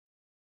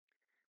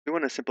We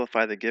want to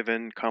simplify the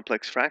given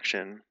complex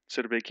fraction,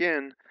 so to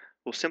begin,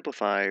 we'll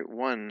simplify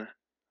 1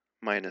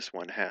 minus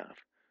 1/2.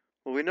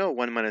 Well, we know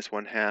 1 minus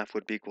 1/2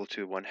 would be equal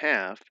to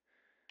 1/2,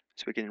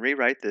 so we can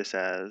rewrite this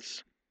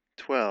as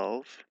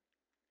 12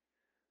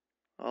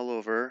 all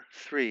over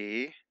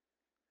 3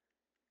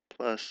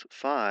 plus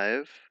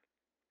 5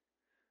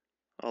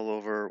 all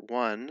over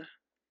 1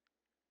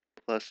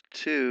 plus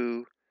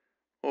 2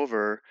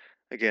 over,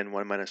 again,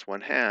 1 minus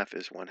 1/2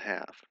 is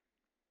 1/2.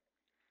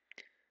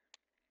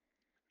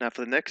 Now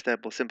for the next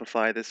step, we'll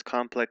simplify this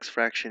complex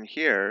fraction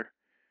here.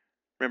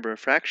 Remember, a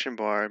fraction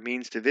bar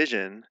means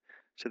division,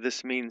 so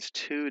this means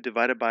 2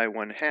 divided by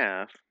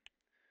 1/2.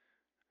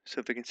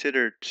 So if we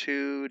consider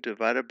 2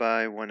 divided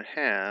by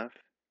 1/2,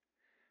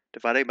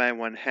 dividing by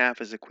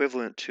 1/2 is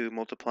equivalent to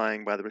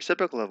multiplying by the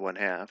reciprocal of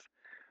 1/2.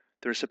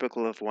 The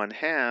reciprocal of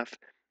 1/2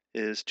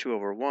 is 2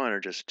 over 1, or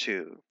just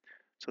 2.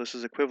 So this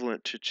is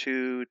equivalent to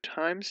 2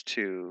 times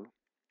 2,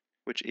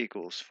 which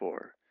equals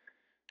 4.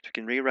 So we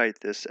can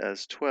rewrite this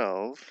as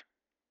 12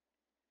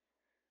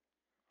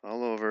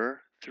 all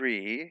over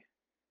 3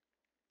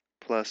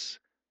 plus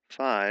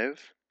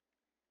 5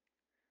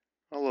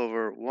 all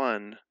over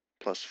 1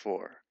 plus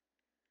 4.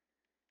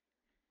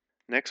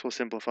 Next, we'll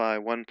simplify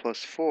 1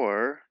 plus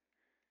 4,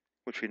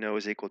 which we know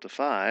is equal to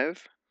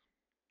 5.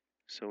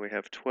 So we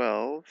have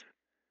 12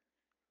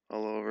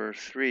 all over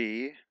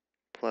 3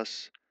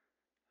 plus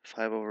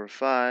 5 over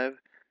 5.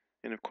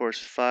 And of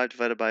course, 5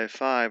 divided by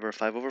 5, or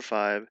 5 over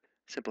 5,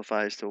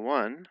 simplifies to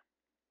 1.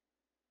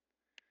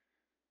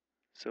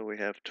 So we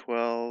have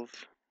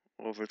 12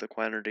 over the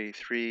quantity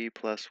 3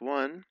 plus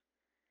 1.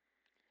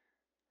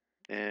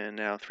 And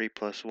now 3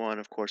 plus 1,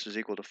 of course, is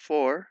equal to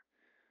 4.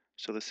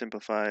 So this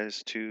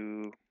simplifies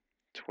to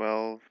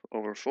 12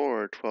 over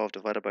 4, 12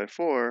 divided by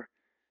 4,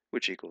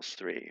 which equals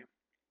 3.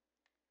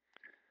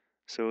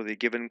 So the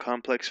given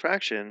complex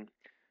fraction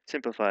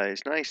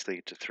simplifies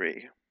nicely to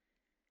 3.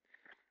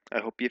 I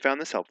hope you found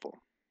this helpful.